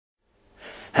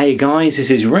Hey guys, this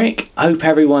is Rick. Hope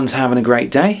everyone's having a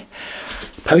great day.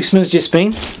 Postman's just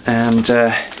been and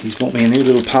he's brought me a new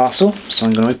little parcel, so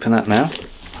I'm going to open that now.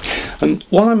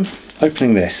 While I'm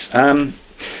opening this, I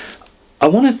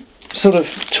want to sort of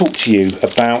talk to you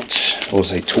about, or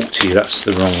say talk to you, that's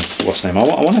the wrong what's name. I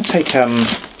want to take a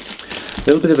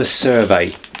little bit of a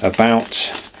survey about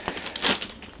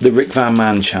the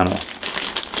Rickvanman Channel.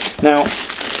 Now,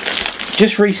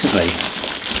 just recently,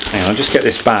 hang on, I'll just get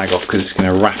this bag off because it's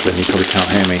going to rattle and you probably can't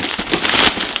hear me.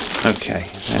 Okay,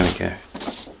 there we go.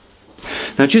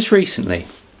 Now, just recently,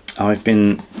 I've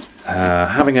been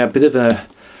having a bit of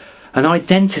an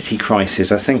identity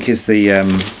crisis, I think is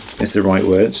the right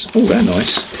words. Oh, they're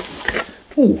nice.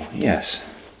 Oh, yes.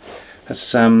 That's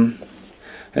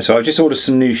so I've just ordered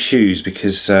some new shoes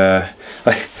because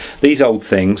these old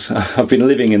things, I've been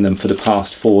living in them for the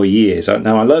past 4 years.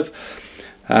 Now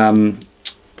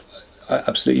I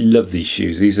absolutely love these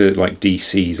shoes. These are like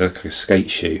DCs, like a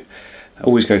skate shoe. I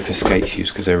always go for skate shoes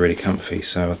because they're really comfy,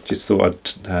 so I just thought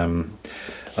I'd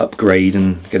upgrade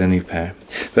and get a new pair.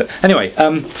 But anyway,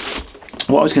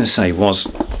 what I was going to say was,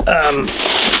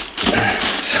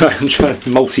 sorry, I'm trying to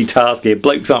multitask here.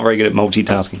 Blokes aren't very good at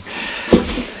multitasking.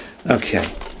 Okay,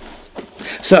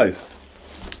 so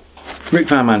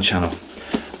Rickvanman Channel.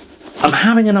 I'm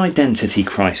having an identity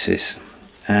crisis,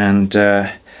 and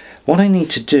what I need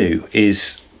to do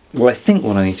is, well, I think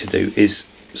what I need to do is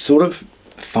sort of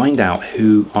find out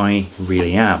who I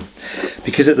really am,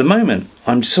 because at the moment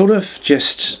I'm sort of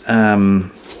just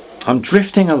I'm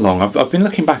drifting along. I've been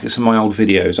looking back at some of my old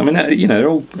videos. I mean, you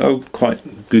know, they're all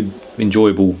quite good,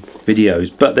 enjoyable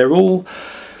videos, but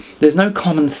there's no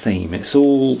common theme. It's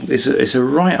a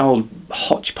right old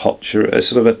hodgepodge, or a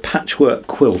sort of a patchwork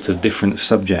quilt of different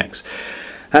subjects,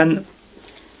 and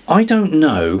I don't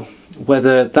know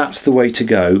whether that's the way to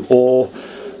go, or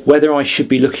whether I should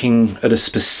be looking at a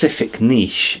specific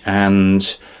niche and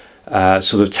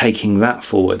sort of taking that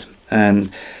forward.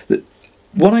 And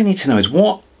what I need to know is,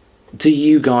 what do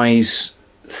you guys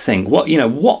think?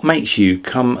 What makes you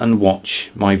come and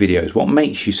watch my videos? What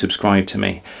makes you subscribe to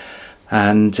me?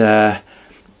 And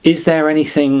is there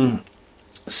anything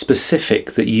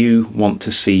specific that you want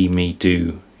to see me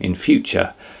do in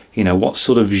future? You know, what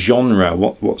sort of genre,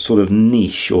 what sort of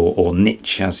niche or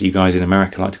niche, as you guys in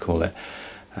America like to call it,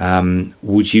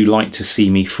 would you like to see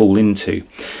me fall into?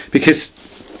 Because,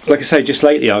 like I say, just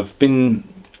lately I've been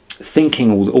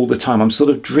thinking all the time. I'm sort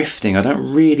of drifting. I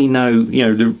don't really know, you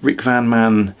know, the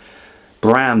Rickvanman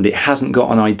brand, it hasn't got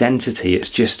an identity. It's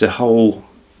just a whole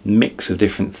mix of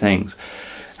different things,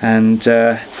 and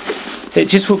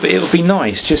it would be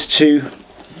nice just to,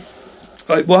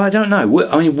 well, I don't know.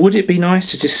 I mean, would it be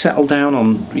nice to just settle down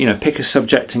on, you know, pick a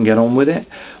subject and get on with it,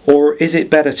 or is it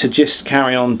better to just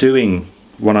carry on doing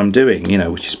what I'm doing, you know,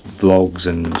 which is vlogs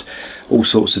and all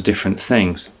sorts of different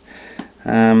things?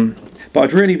 But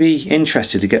I'd really be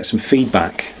interested to get some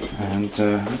feedback, and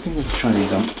I think we'll try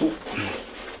these on.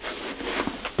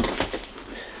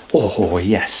 Oh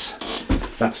yes,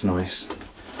 that's nice.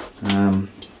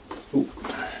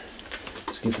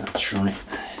 Let's give that a try.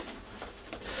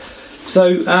 So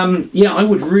yeah, I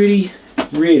would really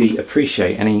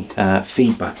appreciate any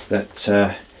feedback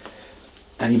that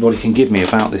anybody can give me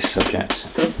about this subject.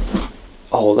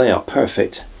 Oh, they are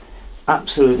perfect,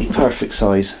 absolutely perfect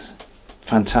size,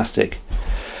 fantastic.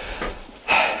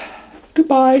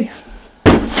 Goodbye.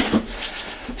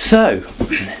 So,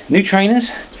 new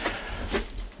trainers,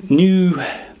 new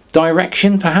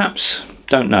direction perhaps,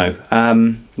 don't know.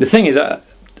 The thing is,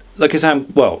 like I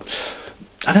said, well,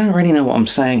 I don't really know what I'm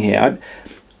saying here.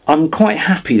 I'm quite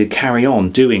happy to carry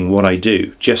on doing what I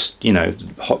do, just, you know,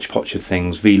 hodgepodge of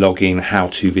things, vlogging,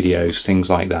 how-to videos, things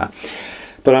like that.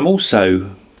 But I'm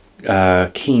also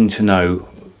keen to know,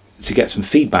 to get some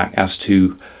feedback as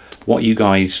to what you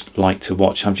guys like to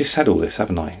watch. I've just said all this,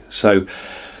 haven't I? So,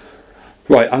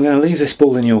 right, I'm going to leave this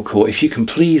ball in your court. If you can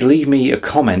please leave me a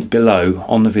comment below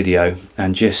on the video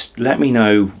and just let me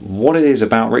know what it is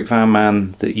about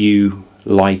Rickvanman that you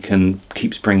like and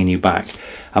keeps bringing you back,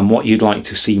 and what you'd like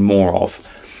to see more of.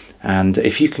 And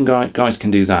if you can, guys can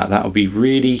do that, that would be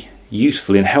really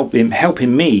useful in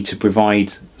helping me to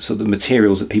provide sort of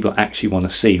materials that people actually want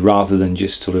to see, rather than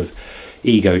just sort of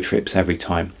ego trips every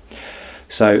time.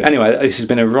 So anyway, this has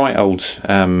been a right old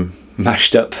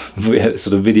mashed up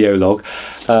sort of video log.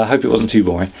 Hope it wasn't too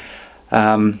boring,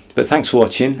 but thanks for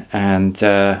watching, and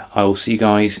I will see you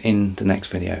guys in the next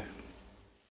video.